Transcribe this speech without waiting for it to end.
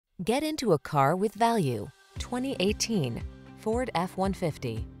Get into a car with value. 2018 Ford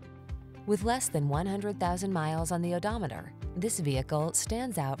F-150. With less than 100,000 miles on the odometer, this vehicle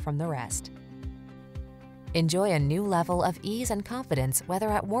stands out from the rest. Enjoy a new level of ease and confidence whether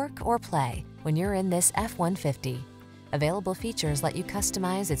at work or play when you're in this F-150. Available features let you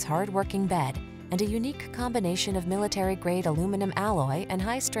customize its hard-working bed, and a unique combination of military-grade aluminum alloy and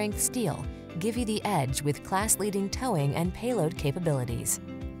high-strength steel give you the edge with class-leading towing and payload capabilities.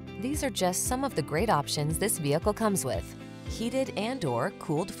 These are just some of the great options this vehicle comes with: heated and/or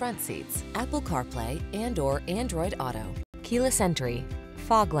cooled front seats, Apple CarPlay and/or Android Auto, keyless entry,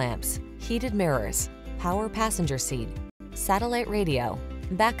 fog lamps, heated mirrors, power passenger seat, satellite radio,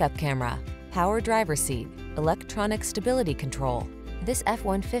 backup camera, power driver seat, electronic stability control. This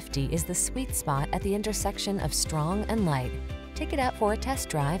F-150 is the sweet spot at the intersection of strong and light. Take it out for a test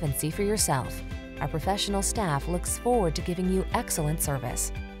drive and see for yourself. Our professional staff looks forward to giving you excellent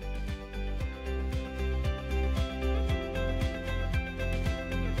service.